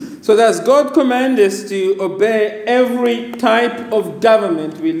So does God command us to obey every type of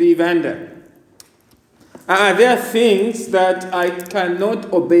government we live under? Are there things that I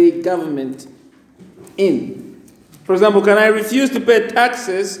cannot obey government in? For example, can I refuse to pay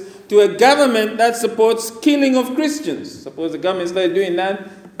taxes to a government that supports killing of Christians? Suppose the government started doing that.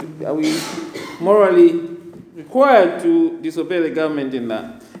 Are we morally required to disobey the government in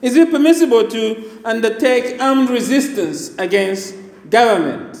that? Is it permissible to undertake armed resistance against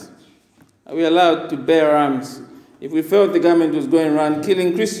government? Are we allowed to bear arms? If we felt the government was going around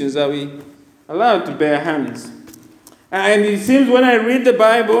killing Christians, are we allowed to bear arms? And it seems when I read the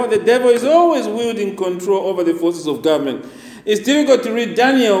Bible, the devil is always wielding control over the forces of government. It's difficult to read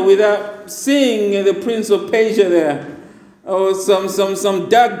Daniel without seeing the prince of Persia there, or some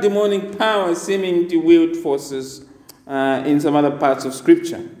dark demonic power seeming to wield forces in some other parts of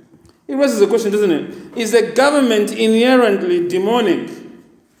Scripture. It raises a question, doesn't it? Is the government inherently demonic?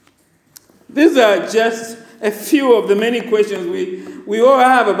 These are just a few of the many questions we all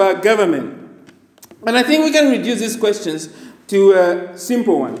have about government. And I think we can reduce these questions to a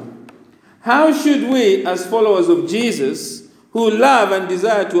simple one. How should we, as followers of Jesus, who love and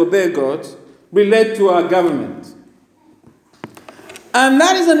desire to obey God, relate to our government? And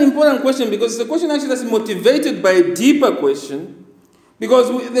that is an important question because it's a question actually that's motivated by a deeper question.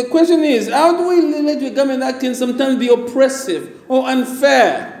 Because the question is, how do we relate to a government that can sometimes be oppressive or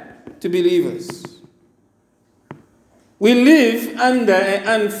unfair to believers? We live under an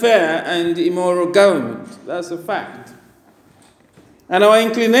unfair and immoral government. That's a fact. And our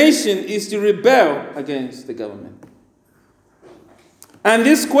inclination is to rebel against the government. And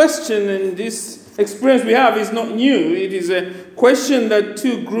this question and this experience we have is not new. It is a question that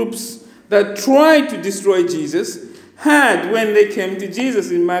two groups that tried to destroy Jesus had when they came to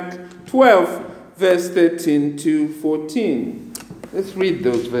Jesus in Mark 12, verse 13 to 14. Let's read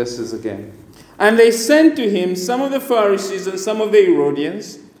those verses again. And they sent to him some of the Pharisees and some of the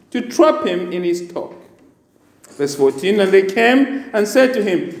Herodians to trap him in his talk. Verse 14, and they came and said to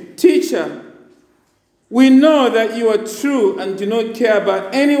him, Teacher, we know that you are true and do not care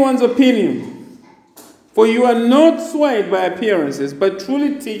about anyone's opinion, for you are not swayed by appearances, but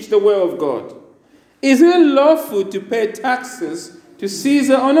truly teach the way of God. Is it lawful to pay taxes to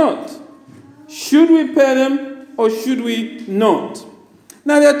Caesar or not? Should we pay them or should we not?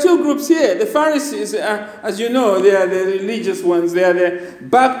 Now, there are two groups here. The Pharisees, as you know, they are the religious ones. They are the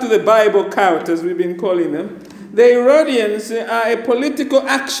back to the Bible cult, as we've been calling them. The Herodians are a political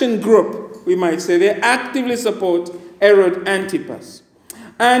action group, we might say. They actively support Herod Antipas.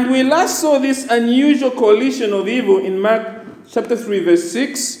 And we last saw this unusual coalition of evil in Mark chapter 3, verse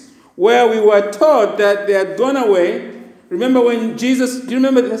 6, where we were taught that they had gone away. Remember when Jesus, do you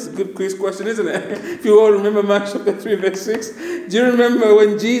remember, that's a good quiz question, isn't it? If you all remember Mark chapter 3, verse 6. Do you remember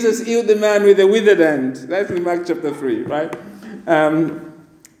when Jesus healed the man with a withered hand? That's in Mark chapter 3, right? And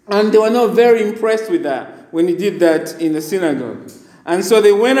they were not very impressed with that when he did that in the synagogue. And so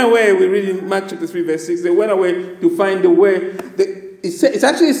they went away, we read in Mark chapter 3, verse 6, they went away to find a way. It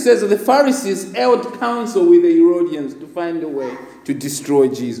actually says that the Pharisees held counsel with the Herodians to find a way to destroy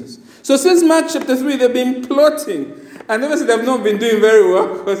Jesus. So since Mark chapter 3, they've been plotting. And obviously they've not been doing very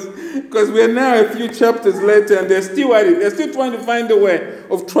well because we're now a few chapters later and they're still at it. They're still trying to find a way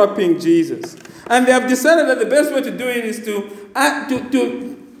of trapping Jesus. And they have decided that the best way to do it is to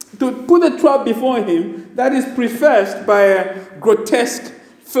put a trap before him that is prefaced by a grotesque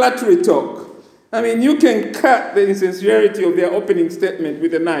flattery talk. I mean, you can cut the insincerity of their opening statement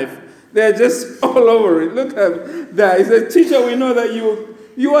with a knife. They're just all over it. Look at that. He says, Teacher, we know that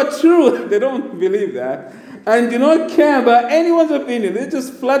you are true. They don't believe that. And do not care about anyone's opinion. They're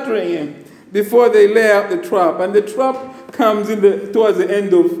just flattering him before they lay out the trap. And the trap comes towards the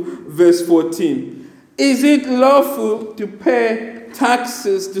end of verse 14. Is it lawful to pay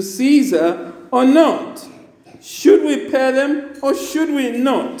taxes to Caesar or not? Should we pay them or should we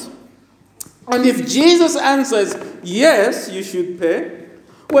not? And if Jesus answers, yes, you should pay,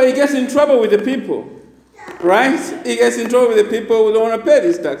 well, he gets in trouble with the people. Right? He gets in trouble with the people who don't want to pay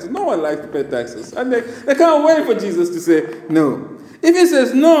these taxes. No one likes to pay taxes. And they can't wait for Jesus to say no. If he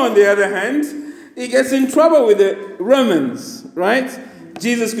says no, on the other hand, he gets in trouble with the Romans. Right?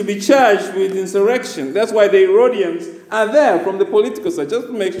 Jesus could be charged with insurrection. That's why the Herodians are there from the political side, just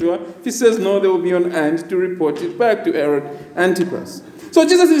to make sure if he says no, they will be on hand to report it back to Herod Antipas. So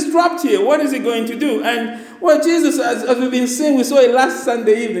Jesus is trapped here. What is he going to do? And well, Jesus, as we've been saying, we saw it last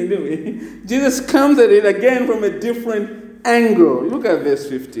Sunday evening, didn't we? Jesus comes at it again from a different angle. Look at verse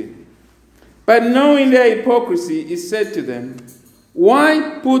 15. But knowing their hypocrisy, he said to them,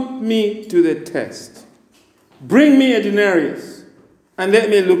 Why put me to the test? Bring me a denarius And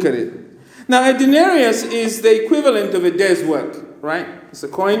let me look at it. Now, a denarius is the equivalent of a day's work, right? It's a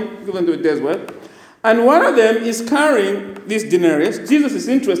coin equivalent to a day's work. And one of them is carrying this denarius. Jesus is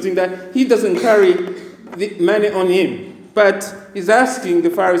interesting that he doesn't carry the money on him, but he's asking the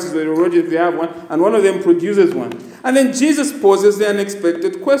Pharisees, the Herodians, if they have one, and one of them produces one. And then Jesus poses the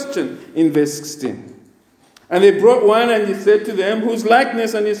unexpected question in verse 16. And they brought one, and he said to them, whose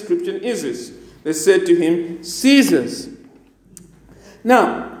likeness and inscription is this? They said to him, Caesar's.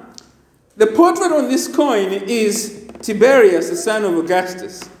 Now, the portrait on this coin is Tiberius, the son of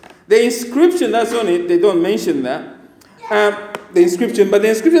Augustus. The inscription that's on it, they don't mention that. But the inscription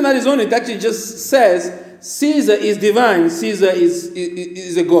that is on it actually just says, Caesar is divine, Caesar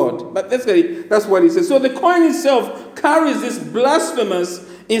is a god. But that's what it says. So the coin itself carries this blasphemous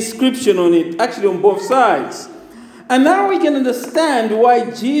inscription on it, actually on both sides. And now we can understand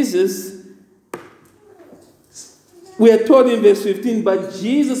why Jesus, we are told in verse 15, but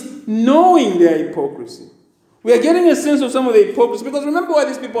Jesus, knowing their hypocrisy. We are getting a sense of some of the hypocrisy, because remember where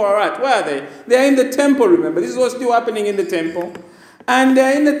these people are at. Where are they? They are in the temple, remember. This is what's still happening in the temple. And they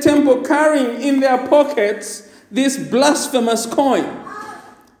are in the temple carrying in their pockets this blasphemous coin.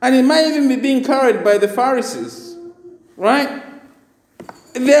 And it might even be being carried by the Pharisees. Right?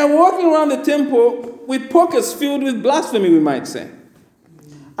 They are walking around the temple with pockets filled with blasphemy, we might say.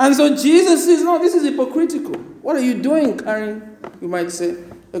 And so Jesus says, no, this is hypocritical. What are you doing carrying, you might say,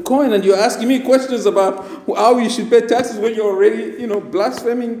 a coin? And you're asking me questions about how you should pay taxes when you're already,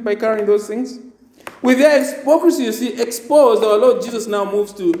 blaspheming by carrying those things? With their hypocrisy, you see, exposed, our Lord Jesus now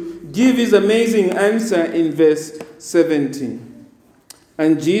moves to give his amazing answer in verse 17.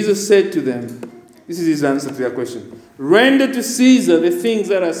 And Jesus said to them, this is his answer to their question, render to Caesar the things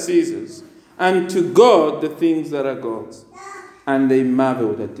that are Caesar's, and to God the things that are God's. And they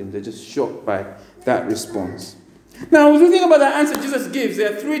marveled at him. They're just shocked by that response. Now, as we think about the answer Jesus gives,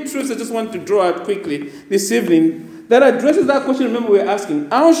 there are three truths I just want to draw out quickly this evening that addresses that question. Remember, we're asking,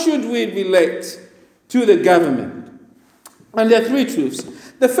 how should we relate to the government? And there are three truths.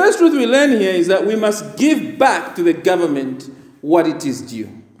 The first truth we learn here is that we must give back to the government what it is due.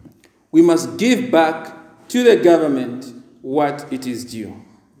 We must give back to the government what it is due.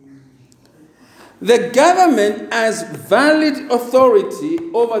 The government has valid authority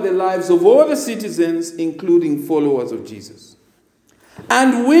over the lives of all the citizens, including followers of Jesus.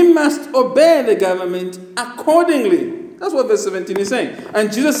 And we must obey the government accordingly. That's what verse 17 is saying.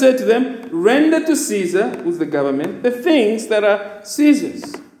 And Jesus said to them, render to Caesar, who's the government, the things that are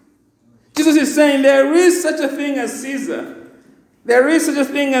Caesar's. Jesus is saying there is such a thing as Caesar. There is such a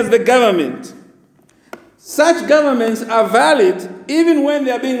thing as the government. Such governments are valid even when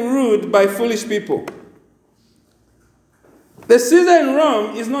they are being ruled by foolish people. The Caesar in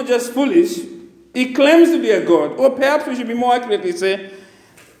Rome is not just foolish, he claims to be a god, or perhaps we should be more accurately say,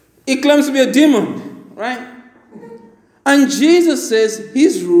 he claims to be a demon, right? And Jesus says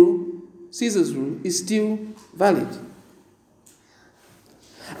his rule, Caesar's rule, is still valid.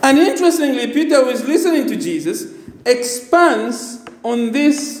 And interestingly, Peter, who is listening to Jesus, expands on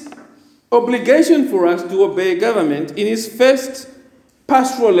this obligation for us to obey government in his first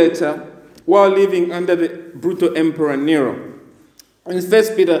pastoral letter while living under the brutal emperor Nero. In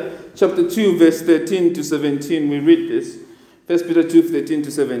 1 Peter chapter 2, verse 13 to 17, we read this. 1 Peter 2, 13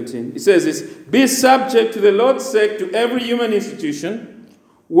 to 17. It says this, be subject to the Lord's sake to every human institution,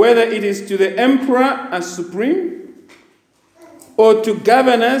 whether it is to the emperor as supreme, or to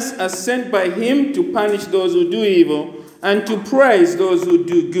governors as sent by him to punish those who do evil and to praise those who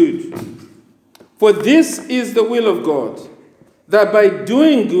do good. For this is the will of God, that by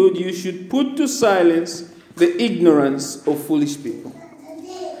doing good you should put to silence the ignorance of foolish people.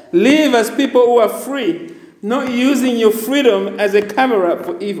 Live as people who are free, not using your freedom as a cover-up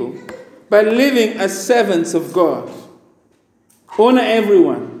for evil, but living as servants of God. Honor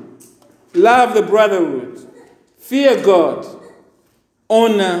everyone. Love the brotherhood. Fear God.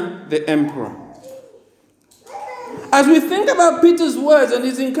 Honor the emperor. As we think about Peter's words and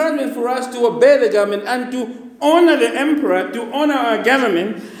his encouragement for us to obey the government and to honor the emperor, to honor our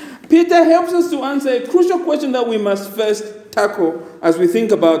government, Peter helps us to answer a crucial question that we must first tackle as we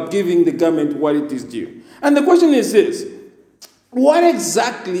think about giving the government what it is due. And the question is this: what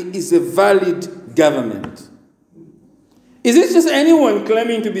exactly is a valid government? Is it just anyone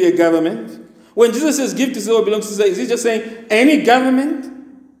claiming to be a government? When Jesus says give to Caesar what belongs to Caesar, is he just saying any government?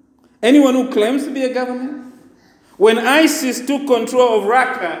 Anyone who claims to be a government? When ISIS took control of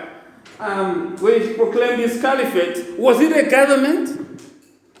Raqqa, when he proclaimed his caliphate, was it a government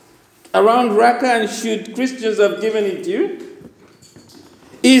around Raqqa, and should Christians have given it due?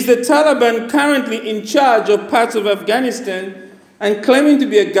 Is the Taliban currently in charge of parts of Afghanistan and claiming to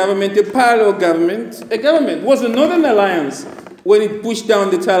be a government, a parallel government, a government. Was the Northern Alliance, when it pushed down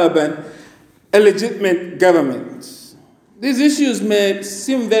the Taliban, a legitimate government? These issues may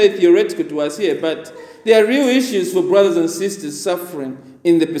seem very theoretical to us here, but they are real issues for brothers and sisters suffering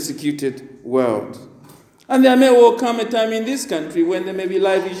in the persecuted world. And there may well come a time in this country when there may be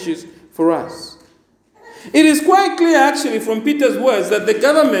live issues for us. It is quite clear, actually, from Peter's words that the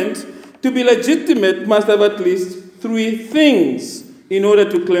government, to be legitimate, must have at least three things in order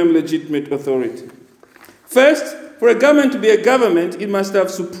to claim legitimate authority. First, for a government to be a government, it must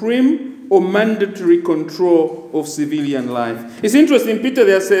have supreme or mandatory control of civilian life. It's interesting, Peter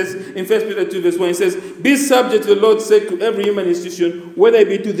there says, in 1 Peter 2 verse 1, he says, be subject to the Lord's sake to every human institution, whether it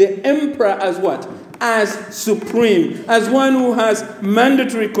be to the emperor as what? As supreme, as one who has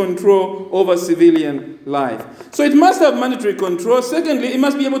mandatory control over civilian life. So it must have mandatory control. Secondly, it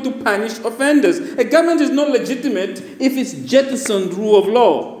must be able to punish offenders. A government is not legitimate if it's jettisoned rule of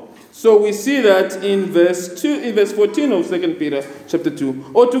law. So we see that in verse 14 of 2 Peter chapter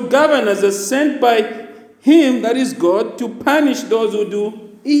 2. Or to govern as a sent by him, that is God, to punish those who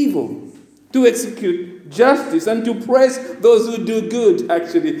do evil, to execute justice, and to praise those who do good,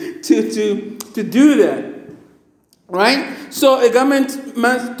 actually, to do that. Right? So a government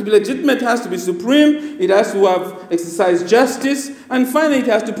must, to be legitimate, has to be supreme. It has to have exercised justice. And finally, it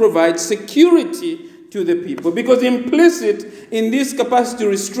has to provide security to the people. Because implicit in this capacity to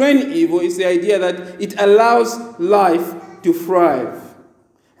restrain evil is the idea that it allows life to thrive.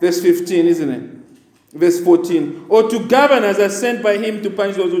 Verse 15, isn't it? Verse 14. Or to govern as are sent by him to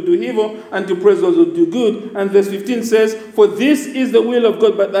punish those who do evil and to praise those who do good. And verse 15 says, for this is the will of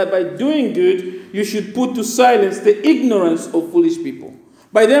God, but that by doing good you should put to silence the ignorance of foolish people.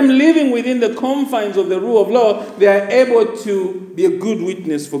 By them living within the confines of the rule of law, they are able to be a good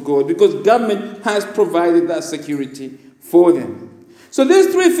witness for God because government has provided that security for them. So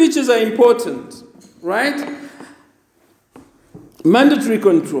these three features are important, right? Mandatory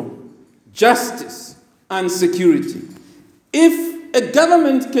control, justice, and security. If a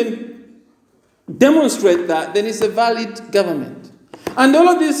government can demonstrate that, then it's a valid government. And all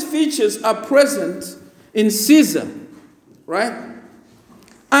of these features are present in Caesar, right?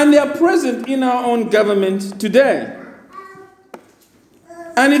 And they are present in our own government today.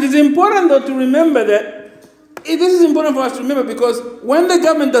 And it is important, though, to remember that this is important for us to remember because when the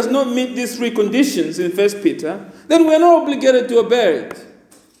government does not meet these three conditions in 1 Peter, then we're not obligated to obey it.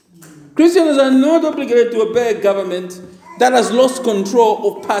 Christians are not obligated to obey a government that has lost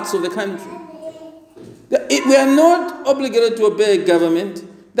control of parts of the country. We are not obligated to obey a government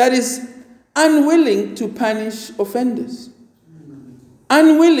that is unwilling to punish offenders,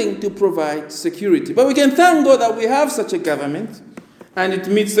 unwilling to provide security. But we can thank God that we have such a government, and it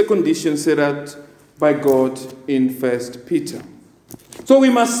meets the conditions set out by God in 1 Peter. So we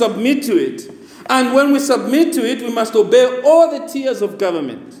must submit to it. And when we submit to it, we must obey all the tiers of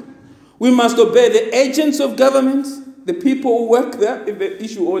government. We must obey the agents of government, the people who work there, if they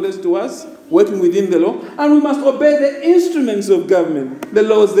issue orders to us, working within the law. And we must obey the instruments of government, the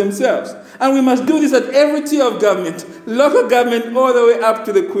laws themselves. And we must do this at every tier of government, local government all the way up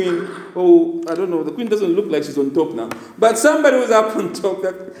to the Queen. Oh, I don't know, the Queen doesn't look like she's on top now. But somebody who's up on top,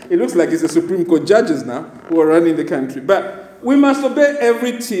 that it looks like it's the Supreme Court judges now who are running the country. But we must obey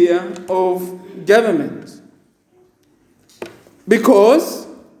every tier of government. Because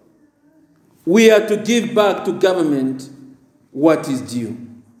we are to give back to government what is due.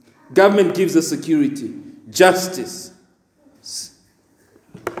 Government gives us security, justice,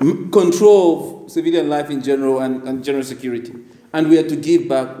 control of civilian life in general and general security. And we are to give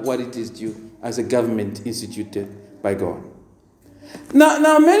back what it is due as a government instituted by God.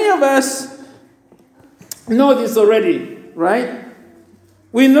 Now many of us know this already, right?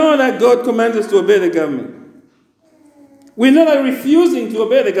 We know that God commands us to obey the government. We know that refusing to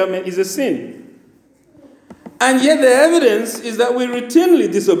obey the government is a sin. And yet the evidence is that we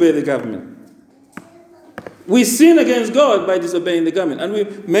routinely disobey the government. We sin against God by disobeying the government.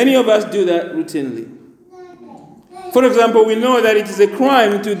 And many of us do that routinely. For example, we know that it is a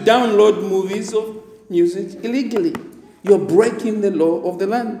crime to download movies or music illegally. You're breaking the law of the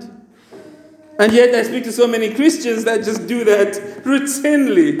land. And yet I speak to so many Christians that just do that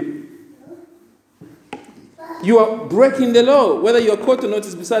routinely. You are breaking the law. Whether you are caught or not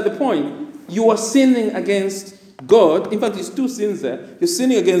is beside the point. You are sinning against God. In fact, there's two sins there. You're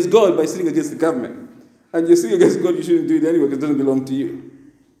sinning against God by sinning against the government. And you're sinning against God, you shouldn't do it anyway because it doesn't belong to you.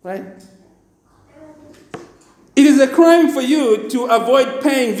 Right? It is a crime for you to avoid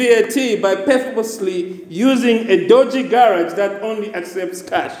paying VAT by purposely using a dodgy garage that only accepts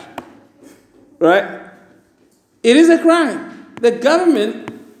cash. Right? It is a crime. the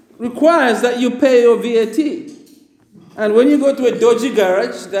government requires that you pay your VAT. And when you go to a dodgy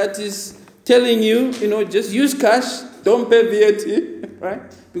garage that is telling you, just use cash, don't pay VAT, right?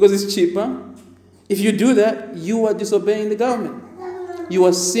 Because it's cheaper. If you do that, you are disobeying the government. You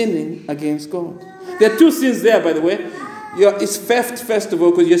are sinning against God. There are two sins there, by the way. It's theft, first of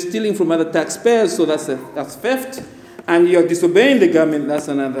all, because you're stealing from other taxpayers, so that's theft. And you're disobeying the government, that's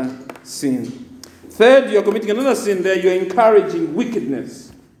another sin. Third, you're committing another sin there, you're encouraging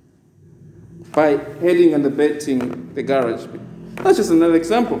wickedness by heading and abetting the garage. That's just another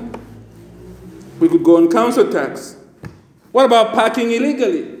example. We could go on council tax. What about parking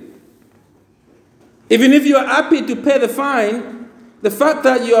illegally? Even if you are happy to pay the fine, the fact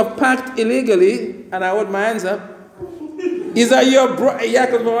that you have parked illegally, and I hold my hands up, is that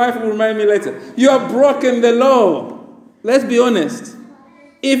because my wife will remind me later, you have broken the law. Let's be honest.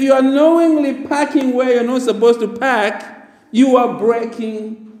 If you are knowingly parking where you're not supposed to park, you are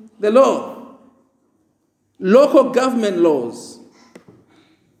breaking the law. Local government laws.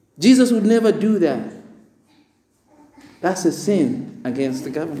 Jesus would never do that. That's a sin against the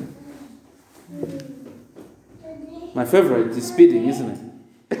government. My favorite is speeding, isn't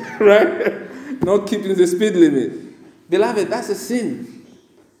it? Right? Not keeping the speed limit. Beloved, that's a sin.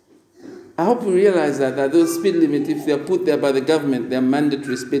 I hope you realize that those speed limits, if they're put there by the government, they're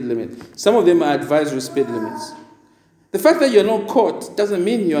mandatory speed limits. Some of them are advisory speed limits. The fact that you're not caught doesn't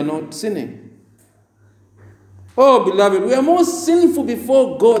mean you are not sinning. Oh, beloved, we are more sinful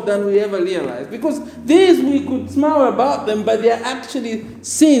before God than we ever realize. Because these we could smile about them, but they are actually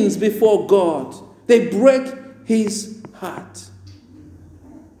sins before God. They break His heart.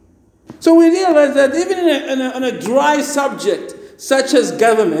 So we realize that even on a dry subject, such as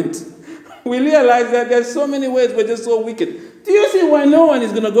government, we realize that there's so many ways we're just so wicked. Do you see why no one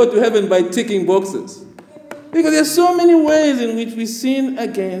is going to go to heaven by ticking boxes? Because there's so many ways in which we sin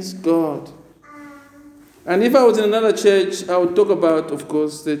against God. And if I was in another church, I would talk about, of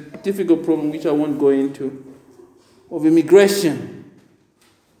course, the difficult problem which I won't go into, of immigration.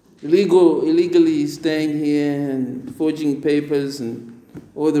 Illegally staying here and forging papers and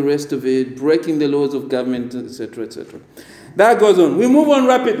all the rest of it, breaking the laws of government, etc., etc. That goes on. We move on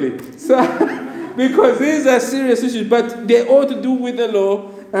rapidly. So, because these are serious issues, but they all to do with the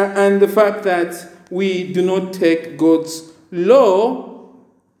law and the fact that we do not take God's law,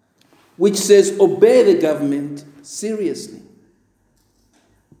 which says obey the government, seriously.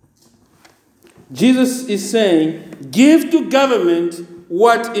 Jesus is saying, give to government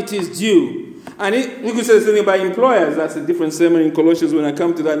what it is due. And we could say something about employers. That's a different sermon in Colossians when I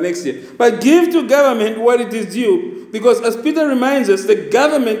come to that next year. But give to government what it is due. Because as Peter reminds us, the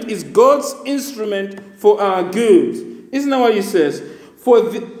government is God's instrument for our good. Isn't that what he says?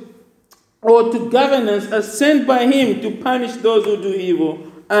 Or to govern us as sent by him to punish those who do evil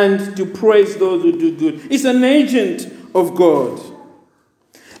and to praise those who do good. It's an agent of God.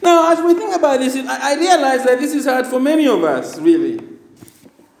 Now, as we think about this, I realize that this is hard for many of us, really.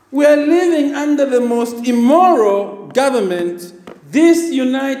 We are living under the most immoral government this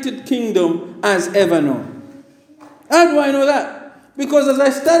United Kingdom has ever known. How do I know that? Because as I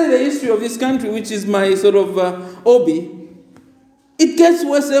study the history of this country, which is my sort of hobby, it gets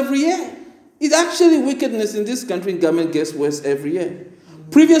worse every year. It's actually wickedness in this country, government gets worse every year.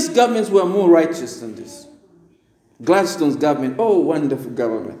 Previous governments were more righteous than this. Gladstone's government, oh, wonderful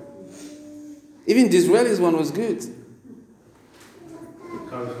government. Even the Israelis one was good.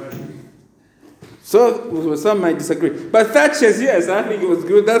 So some might disagree. But Thatcher's, yes, I think it was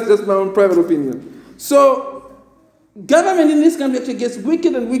good. That's just my own private opinion. So government in this country actually gets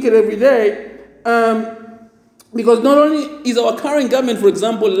wicked and wicked every day. Because not only is our current government, for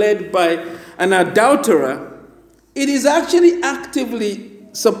example, led by an adulterer, it is actually actively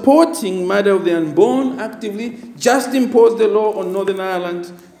supporting murder of the unborn, actively just imposed the law on Northern Ireland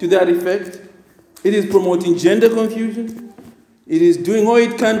to that effect. It is promoting gender confusion. It is doing all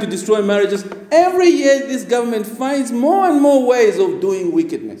it can to destroy marriages. Every year this government finds more and more ways of doing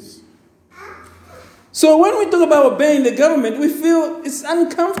wickedness. So when we talk about obeying the government, we feel it's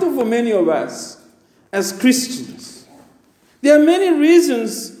uncomfortable for many of us as Christians. There are many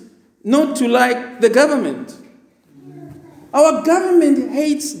reasons not to like the government. Our government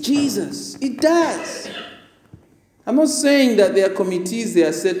hates Jesus. It does. I'm not saying that there are committees they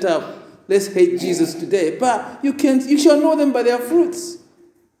are set up. Let's hate Jesus today. But you shall know them by their fruits.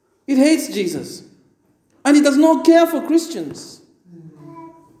 It hates Jesus. And it does not care for Christians.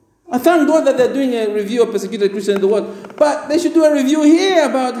 I thank God that they're doing a review of persecuted Christians in the world. But they should do a review here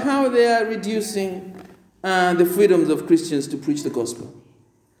about how they are reducing the freedoms of Christians to preach the gospel.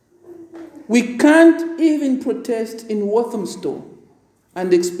 We can't even protest in Walthamstow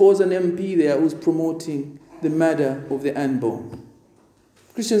and expose an MP there who's promoting the murder of the unborn.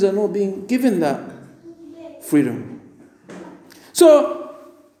 Christians are not being given that freedom. So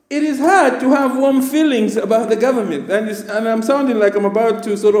it is hard to have warm feelings about the government. And I'm sounding like I'm about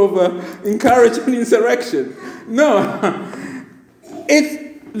to sort of encourage an insurrection. No.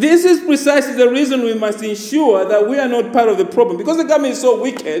 This is precisely the reason we must ensure that we are not part of the problem. Because the government is so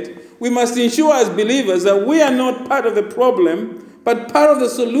wicked, we must ensure as believers that we are not part of the problem, but part of the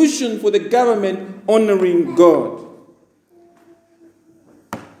solution for the government honoring God.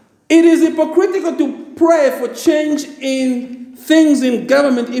 It is hypocritical to pray for change in things in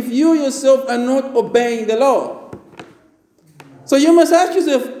government if you yourself are not obeying the law. So you must ask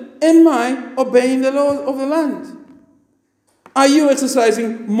yourself, am I obeying the laws of the land? Are you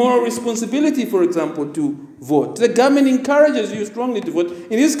exercising moral responsibility, for example, to vote? The government encourages you strongly to vote.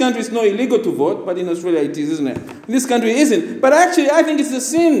 In this country, it's not illegal to vote, but in Australia it is, isn't it? In this country, it isn't. But actually, I think it's a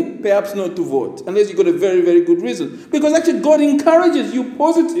sin, perhaps, not to vote, unless you've got a very, very good reason. Because actually, God encourages you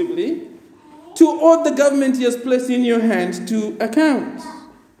positively to hold the government He has placed in your hands to account.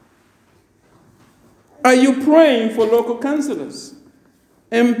 Are you praying for local councillors,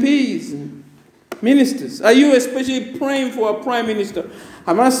 MPs, ministers? Are you especially praying for a prime minister?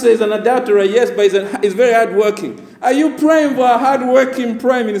 Hamas says an adulterer, yes, but he's very hardworking. Are you praying for a hardworking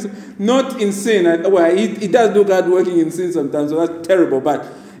prime minister? Not in sin. Well, he does look hardworking in sin sometimes, so that's terrible, but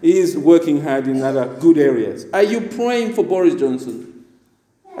he is working hard in other good areas. Are you praying for Boris Johnson?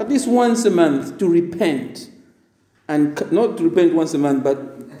 At least once a month to repent. And not to repent once a month, but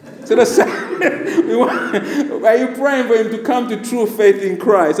set aside. Are you praying for him to come to true faith in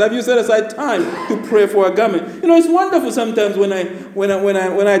Christ? Have you set aside time to pray for a government? You know, it's wonderful sometimes when I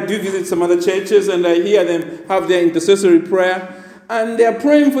do visit some other churches and I hear them have their intercessory prayer and they're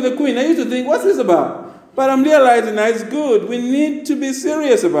praying for the Queen. I used to think, what's this about? But I'm realizing that it's good. We need to be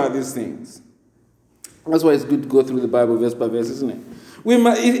serious about these things. That's why it's good to go through the Bible verse by verse, isn't it?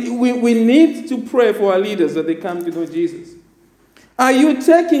 We need to pray for our leaders that they come to know Jesus. Are you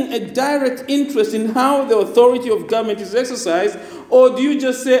taking a direct interest in how the authority of government is exercised, or do you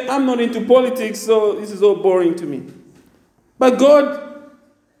just say, I'm not into politics, so this is all boring to me? But God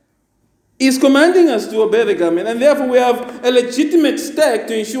is commanding us to obey the government, and therefore we have a legitimate stake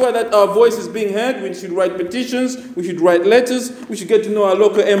to ensure that our voice is being heard. We should write petitions, we should write letters, we should get to know our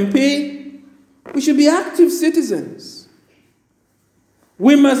local MP. We should be active citizens.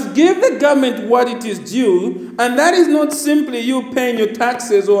 We must give the government what it is due, and that is not simply you paying your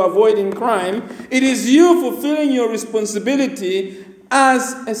taxes or avoiding crime. It is you fulfilling your responsibility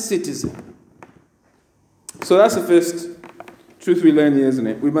as a citizen. So that's the first truth we learn here, isn't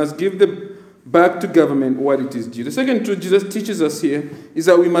it? We must give back to government what it is due. The second truth Jesus teaches us here is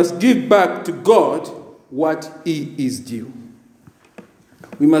that we must give back to God what He is due.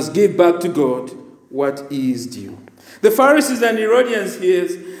 We must give back to God what He is due. The Pharisees and Herodians here,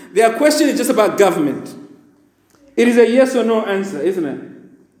 their question is just about government. It is a yes or no answer, isn't it?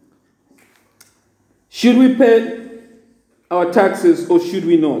 Should we pay our taxes or should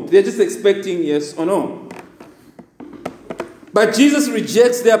we not? They're just expecting yes or no. But Jesus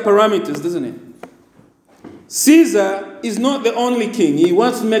rejects their parameters, doesn't he? Caesar is not the only king. He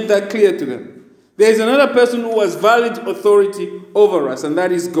wants to make that clear to them. There is another person who has valid authority over us, and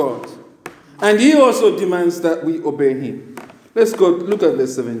that is God. And He also demands that we obey Him. Let's go look at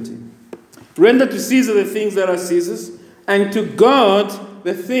verse 17. Render to Caesar the things that are Caesar's, and to God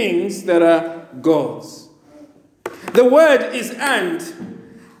the things that are God's. The word is and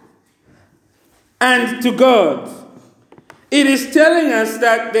to God. It is telling us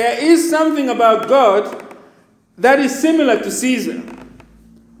that there is something about God that is similar to Caesar.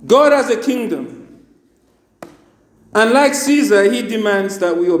 God has a kingdom. And like Caesar, He demands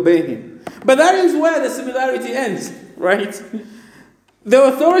that we obey Him. But that is where the similarity ends, right? The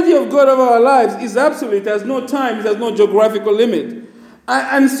authority of God over our lives is absolute. It has no time. It has no geographical limit.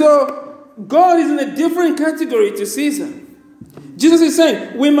 And so God is in a different category to Caesar. Jesus is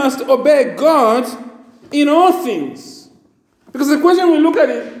saying we must obey God in all things. Because the question we look at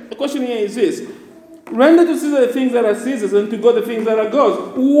it, the question here is this. Render to Caesar the things that are Caesar's and to God the things that are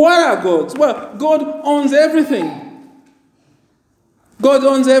God's. What are God's? Well, God owns everything. God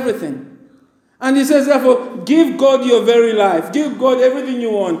owns everything. And He says, therefore, give God your very life. Give God everything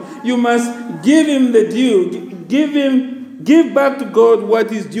you want. You must give Him the due. Give back to God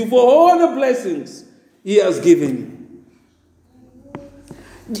what is due for all the blessings He has given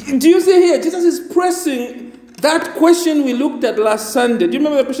you. Do you see here? Jesus is pressing that question we looked at last Sunday. Do you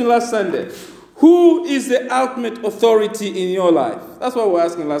remember the question last Sunday? Who is the ultimate authority in your life? That's what we're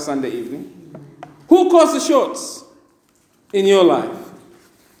asking last Sunday evening. Who calls the shots in your life?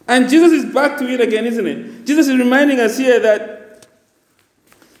 And Jesus is back to it again, isn't it? Jesus is reminding us here that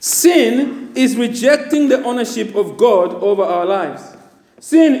sin is rejecting the ownership of God over our lives.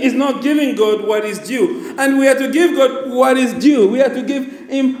 Sin is not giving God what is due. And we are to give God what is due. We are to give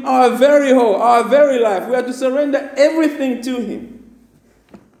Him our very whole, our very life. We are to surrender everything to Him.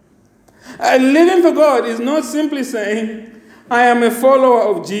 And living for God is not simply saying, I am a follower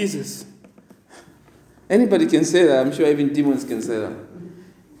of Jesus. Anybody can say that. I'm sure even demons can say that.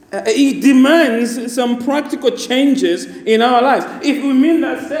 It demands some practical changes in our lives. If we mean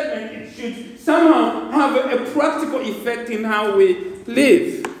that statement, it should somehow have a practical effect in how we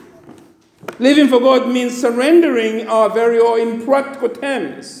live. Living for God means surrendering our very own in practical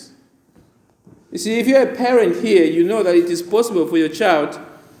terms. You see, if you're a parent here, you know that it is possible for your child,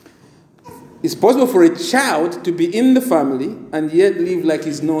 it's possible for a child to be in the family and yet live like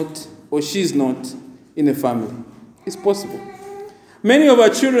he's not or she's not in a family. It's possible. Many of our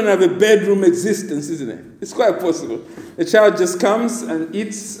children have a bedroom existence, isn't it? It's quite possible. A child just comes and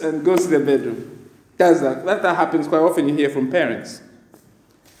eats and goes to their bedroom. Does that. That happens quite often. You hear from parents.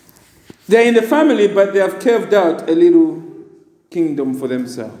 They're in the family, but they have carved out a little kingdom for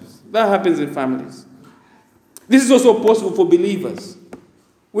themselves. That happens in families. This is also possible for believers.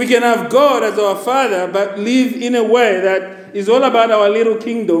 We can have God as our Father, but live in a way that is all about our little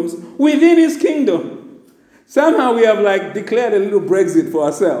kingdoms within His kingdom. Somehow we have declared a little Brexit for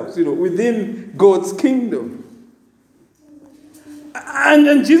ourselves, within God's kingdom.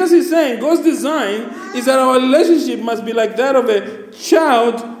 And Jesus is saying God's design is that our relationship must be like that of a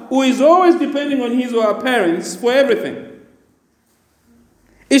child who is always depending on his or her parents for everything.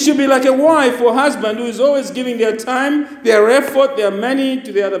 It should be like a wife or husband who is always giving their time, their effort, their money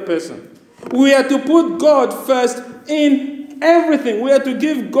to the other person. We are to put God first in everything. We are to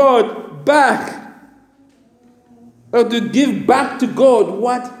give God back. Or to give back to God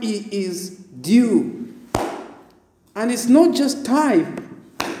what He is due. And it's not just tithe.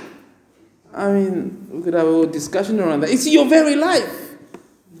 I mean, we could have a whole discussion around that. It's your very life.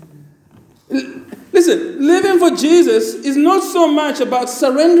 Listen, living for Jesus is not so much about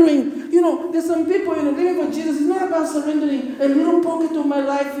surrendering. There's some people, living for Jesus is not about surrendering a little pocket of my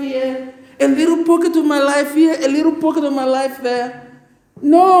life here, a little pocket of my life here, a little pocket of my life there.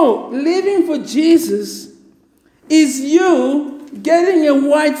 No, living for Jesus is you getting a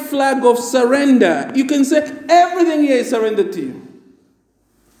white flag of surrender. You can say everything here is surrendered to you.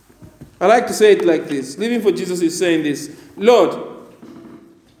 I like to say it like this. Living for Jesus is saying this. Lord,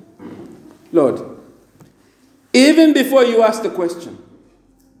 even before you ask the question,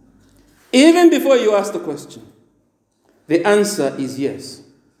 the answer is yes.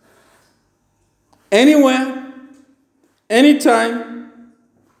 Anywhere, anytime,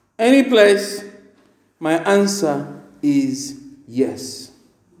 any place, my answer is yes.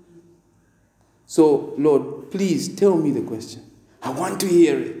 So, Lord, please tell me the question. I want to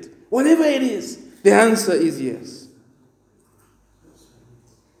hear it. Whatever it is, the answer is yes.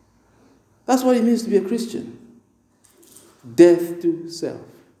 That's what it means to be a Christian. Death to self.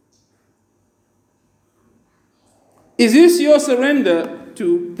 Is this your surrender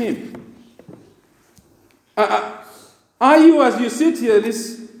to Him? Are you, as you sit here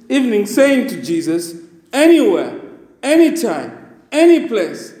this evening, saying to Jesus, anywhere, anytime, any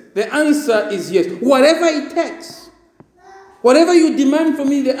place, the answer is yes. Whatever it takes. Whatever you demand from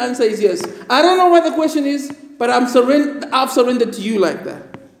me, the answer is yes. I don't know what the question is, but I've surrendered to you like that.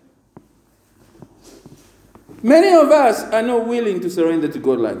 Many of us are not willing to surrender to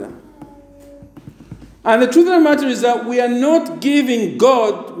God like that. And the truth of the matter is that we are not giving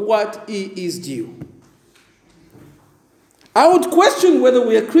God what He is due. I would question whether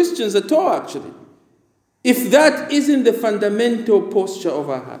we are Christians at all, actually, if that isn't the fundamental posture of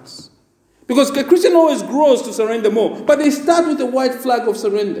our hearts. Because a Christian always grows to surrender more, but they start with a white flag of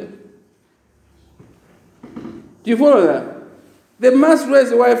surrender. Do you follow that? They must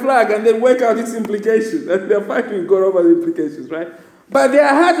raise the white flag and then work out its implications. And they're fighting with God over the implications, right? But their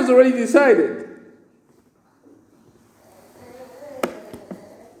heart has already decided.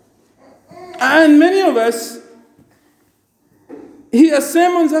 And many of us hear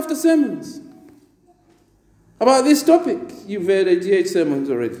sermons after sermons about this topic. You've heard 88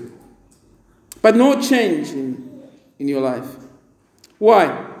 sermons already. But no change in your life.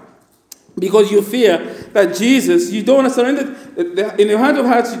 Why? Because you fear that Jesus, you don't want to surrender. In your heart of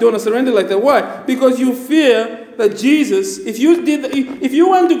hearts, you don't want to surrender like that. Why? Because you fear that Jesus, if you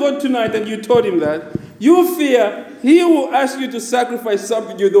went to God tonight and you told Him that, you fear He will ask you to sacrifice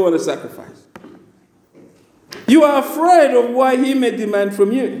something you don't want to sacrifice. You are afraid of what He may demand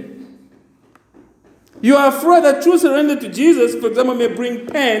from you. You are afraid that true surrender to Jesus, for example, may bring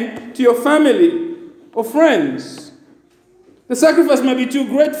pain to your family or friends. The sacrifice may be too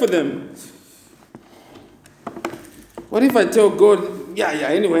great for them. What if I tell God,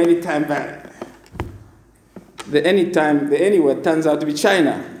 anyway, anytime back? The anywhere turns out to be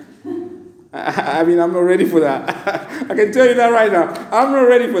China. I mean, I'm not ready for that. I can tell you that right now. I'm not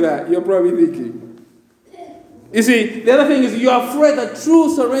ready for that. You're probably thinking. You see, the other thing is you're afraid that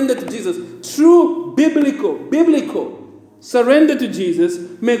true surrender to Jesus, true biblical surrender to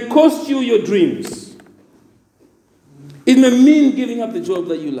Jesus may cost you your dreams. It may mean giving up the job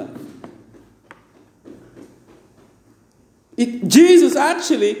that you love. Jesus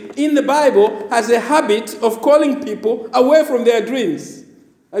actually, in the Bible, has a habit of calling people away from their dreams.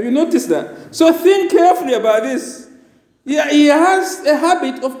 Have you noticed that? So think carefully about this. Yeah, he has a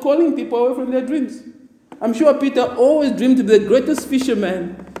habit of calling people away from their dreams. I'm sure Peter always dreamed to be the greatest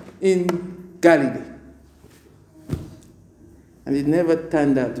fisherman in Galilee. And it never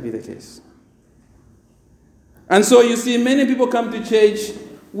turned out to be the case. And so you see many people come to church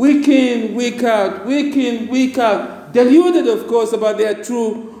week in, week out, deluded, of course, about their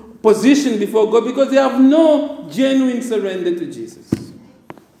true position before God because they have no genuine surrender to Jesus.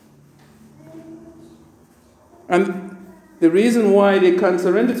 And the reason why they can't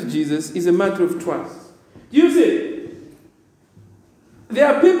surrender to Jesus is a matter of trust. You see, there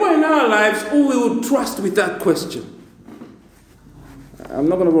are people in our lives who we will trust without question. I'm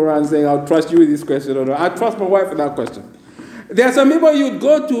not going to go around saying, I'll trust you with this question, or no. I trust my wife without question. There are some people you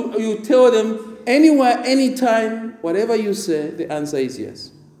go to, you tell them, anywhere, anytime, whatever you say, the answer is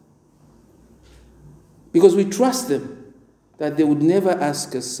yes. Because we trust them that they would never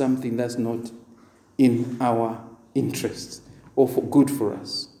ask us something that's not in our interest or for good for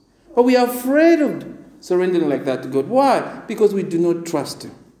us. But we are afraid of surrendering like that to God. Why? Because we do not trust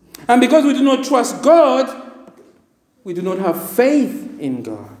Him. And because we do not trust God, we do not have faith in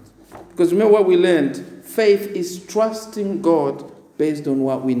God. Because remember what we learned, faith is trusting God based on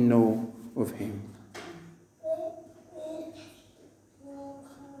what we know of Him.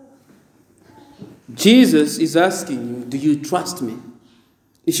 Jesus is asking you, do you trust me?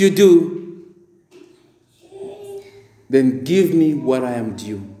 If you do, then give me what I am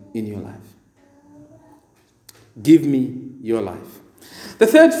due in your life. Give me your life. The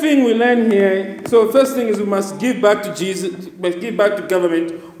third thing we learn here, so the first thing is we must give back to Jesus, we must give back to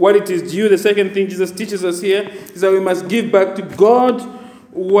government what it is due. The second thing Jesus teaches us here is that we must give back to God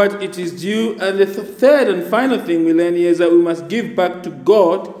what it is due. And the third and final thing we learn here is that we must give back to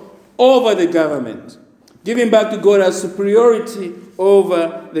God over the government. Giving back to God has superiority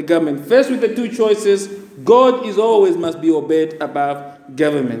over the government. First with the two choices, God is always must be obeyed above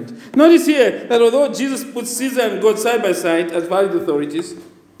government. Notice here that although Jesus puts Caesar and God side by side as valid authorities,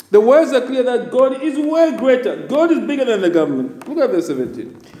 the words are clear that God is way greater. God is bigger than the government. Look at verse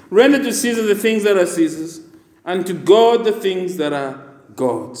 17. Render to Caesar the things that are Caesar's, and to God the things that are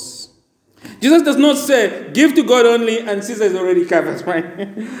God's. Jesus does not say, give to God only and Caesar is already covered,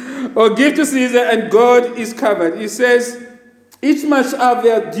 right? Or give to Caesar and God is covered. He says, each must have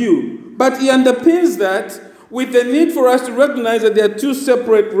their due. But he underpins that with the need for us to recognize that there are two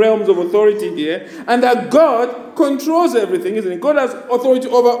separate realms of authority here, and that God controls everything, isn't it? God has authority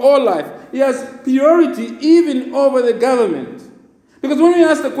over all life. He has priority even over the government. Because when we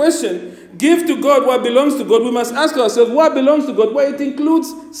ask the question, give to God what belongs to God, we must ask ourselves, what belongs to God? Well, it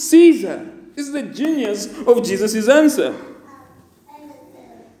includes Caesar. This is the genius of Jesus' answer.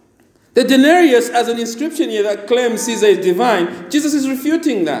 The denarius as an inscription here that claims Caesar is divine, Jesus is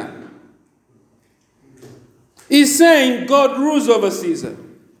refuting that. He's saying God rules over Caesar.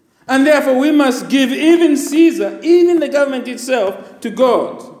 And therefore we must give even Caesar, even the government itself, to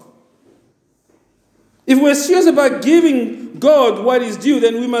God. If we're serious about giving God what is due,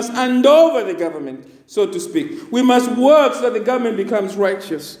 then we must hand over the government, so to speak. We must work so that the government becomes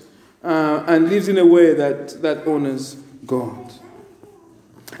righteous and lives in a way that honors God.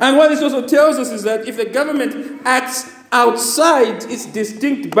 And what this also tells us is that if the government acts outside its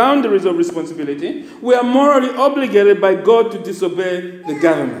distinct boundaries of responsibility, we are morally obligated by God to disobey the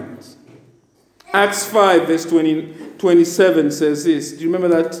government. Acts 5 verse 27 says this. Do you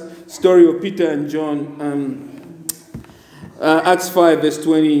remember that story of Peter and John? Acts 5 verse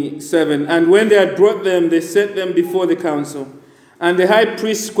 27. And when they had brought them, they set them before the council. And the high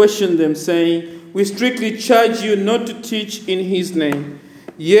priest questioned them, saying, we strictly charge you not to teach in his name.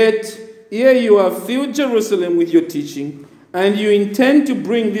 Yet here you have filled Jerusalem with your teaching, and you intend to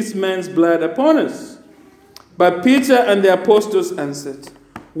bring this man's blood upon us. But Peter and the apostles answered,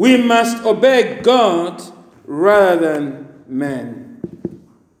 we must obey God rather than men.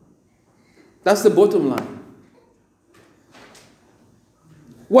 That's the bottom line.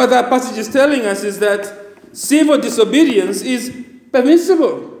 What that passage is telling us is that civil disobedience is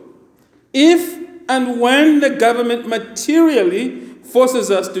permissible if and when the government materially forces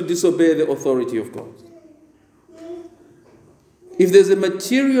us to disobey the authority of God. If there's a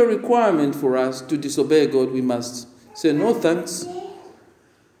material requirement for us to disobey God, we must say no thanks.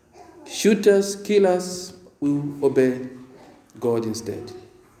 Shoot us, kill us, we'll obey God instead.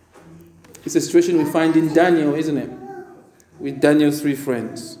 It's a situation we find in Daniel, isn't it? With Daniel's 3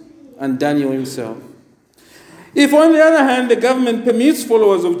 friends and Daniel himself. If, on the other hand, the government permits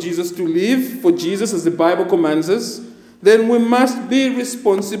followers of Jesus to live for Jesus as the Bible commands us, then we must be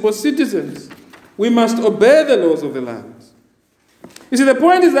responsible citizens. We must obey the laws of the land. You see, the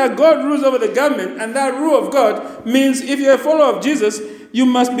point is that God rules over the government, and that rule of God means if you're a follower of Jesus, you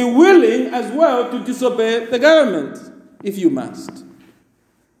must be willing as well to disobey the government, if you must.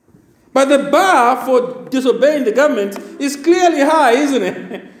 But the bar for disobeying the government is clearly high, isn't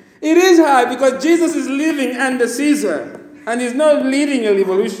it? It is high because Jesus is living under Caesar and he's not leading a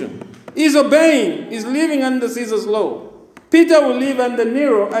revolution. He's obeying. He's living under Caesar's law. Peter will live under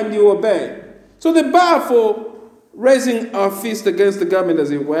Nero and you obey. So the bar for raising our fist against the government,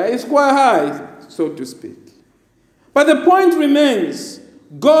 as it were, is quite high, so to speak. But the point remains,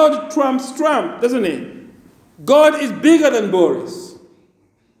 God trumps Trump, doesn't he? God is bigger than Boris.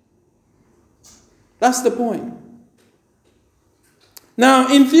 That's the point.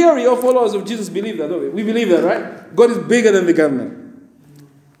 Now, in theory, all followers of Jesus believe that, don't we? We believe that, right? God is bigger than the government.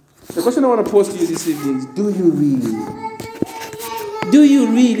 The question I want to pose to you this evening is, do you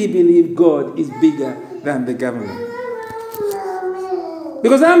really believe God is bigger than the government?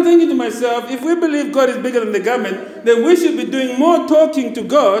 Because I'm thinking to myself, if we believe God is bigger than the government, then we should be doing more talking to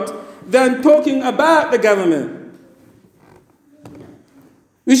God than talking about the government.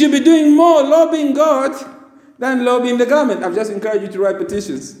 We should be doing more lobbying God than lobbying the government. I've just encouraged you to write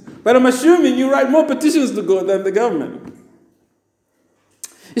petitions. But I'm assuming you write more petitions to God than the government.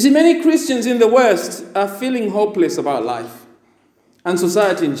 You see, many Christians in the West are feeling hopeless about life and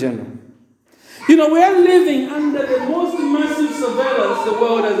society in general. You know, we are living under the most massive surveillance the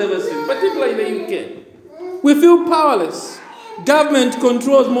world has ever seen, particularly in the UK. We feel powerless. Government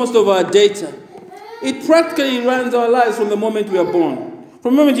controls most of our data. It practically runs our lives from the moment we are born.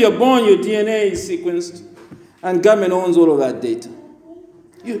 From the moment you are born, your DNA is sequenced, and government owns all of that data.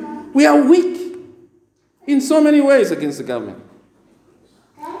 We are weak in so many ways against the government.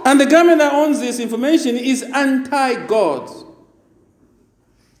 And the government that owns this information is anti-God.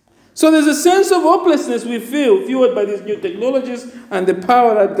 So there's a sense of hopelessness we feel, fueled by these new technologies and the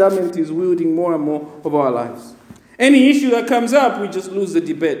power that government is wielding more and more of our lives. Any issue that comes up, we just lose the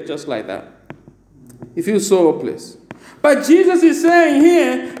debate just like that. You feel so hopeless. But Jesus is saying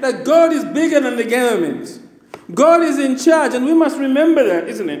here that God is bigger than the government. God is in charge, and we must remember that,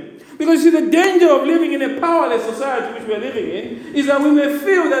 isn't it? Because you see, the danger of living in a powerless society which we are living in is that we may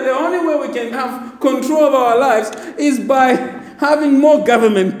feel that the only way we can have control of our lives is by having more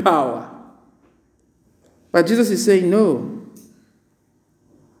government power. But Jesus is saying, no.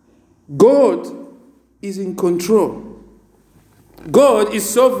 God is in control. God is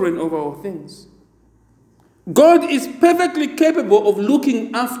sovereign over all things. God is perfectly capable of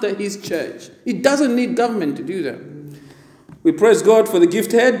looking after his church. He doesn't need government to do that. We praise God for the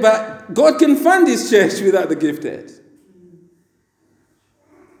gifted, but God can fund his church without the gifted.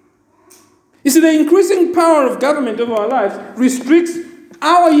 You see, the increasing power of government over our lives restricts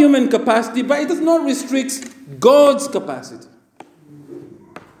our human capacity, but it does not restrict God's capacity.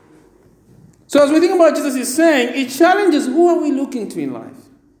 So as we think about Jesus is saying, it challenges who are we looking to in life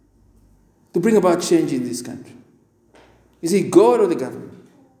to bring about change in this country. Is it God or the government?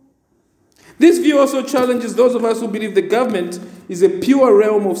 This view also challenges those of us who believe the government is a pure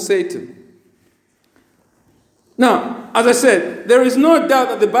realm of Satan. Now, as I said, there is no doubt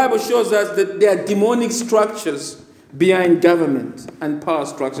that the Bible shows us that there are demonic structures behind government and power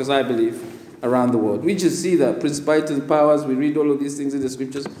structures, I believe, around the world. We just see that. Principalities and powers, we read all of these things in the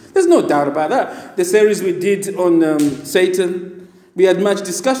scriptures. There's no doubt about that. The series we did on Satan, we had much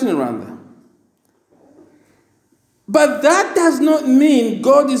discussion around that. But that does not mean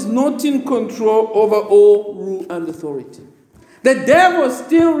God is not in control over all rule and authority. The devil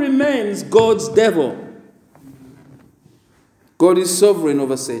still remains God's devil. God is sovereign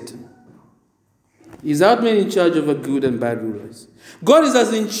over Satan. He's ultimately in charge over good and bad rulers. God is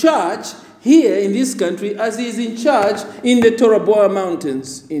as in charge here in this country as he is in charge in the Tora Bora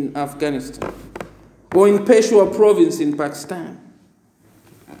Mountains in Afghanistan or in Peshawar province in Pakistan.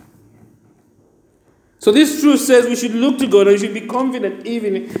 So this truth says we should look to God and we should be confident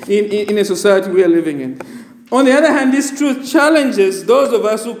even in a society we are living in. On the other hand, this truth challenges those of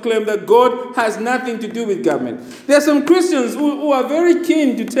us who claim that God has nothing to do with government. There are some Christians who are very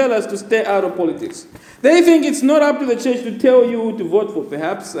keen to tell us to stay out of politics. They think it's not up to the church to tell you who to vote for,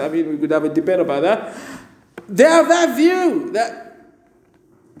 perhaps. I mean, we could have a debate about that. They have that view that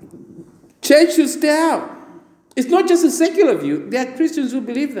church should stay out. It's not just a secular view. There are Christians who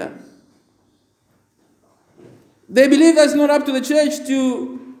believe that. They believe that it's not up to the church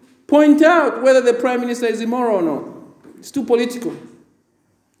to point out whether the prime minister is immoral or not. It's too political.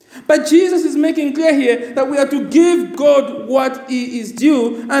 But Jesus is making clear here that we are to give God what he is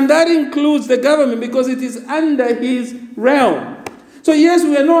due, and that includes the government because it is under his realm. So yes,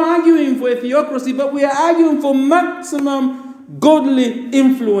 we are not arguing for a theocracy, but we are arguing for maximum godly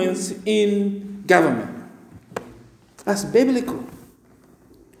influence in government. That's biblical.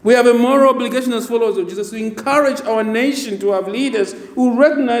 We have a moral obligation as followers of Jesus to encourage our nation to have leaders who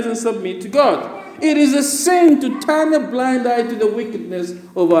recognize and submit to God. It is a sin to turn a blind eye to the wickedness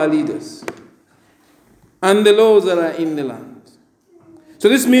of our leaders and the laws that are in the land. So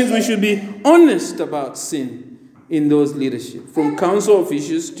this means we should be honest about sin in those leadership, from council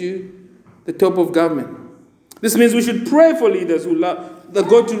officials to the top of government. This means we should pray for leaders who love the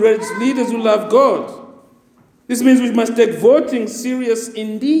God to raise leaders who love God. This means we must take voting serious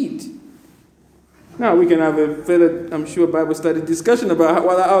indeed. Now we can have a further, I'm sure, Bible study discussion about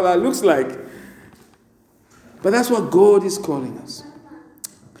how that looks like. But that's what God is calling us.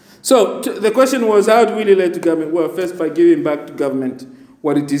 So the question was, how do we relate to government? Well, first by giving back to government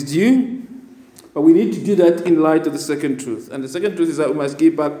what it is due. But we need to do that in light of the second truth. And the second truth is that we must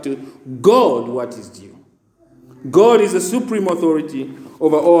give back to God what is due. God is the supreme authority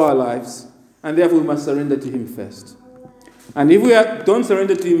over all our lives. And therefore we must surrender to him first. And if we don't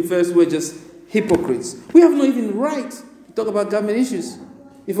surrender to him first, we're just hypocrites. We have no even right to talk about government issues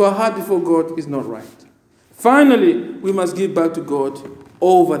if our heart before God is not right. Finally, we must give back to God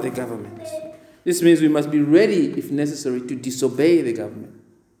over the government. This means we must be ready, if necessary, to disobey the government.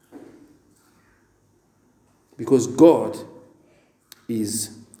 Because God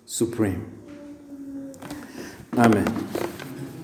is supreme. Amen.